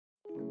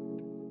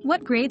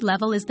What grade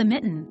level is The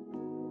Mitten?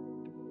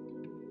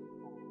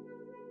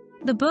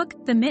 The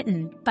book, The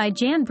Mitten, by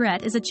Jan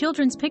Brett is a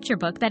children's picture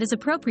book that is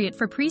appropriate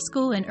for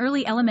preschool and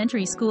early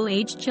elementary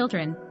school-aged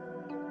children.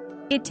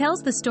 It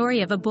tells the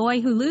story of a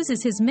boy who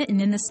loses his mitten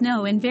in the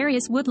snow and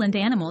various woodland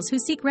animals who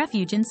seek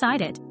refuge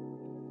inside it.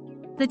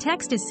 The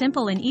text is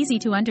simple and easy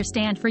to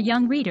understand for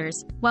young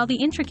readers, while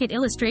the intricate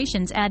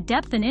illustrations add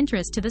depth and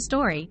interest to the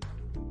story.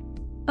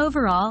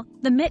 Overall,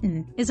 The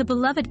Mitten is a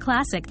beloved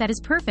classic that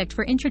is perfect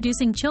for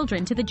introducing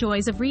children to the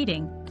joys of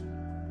reading.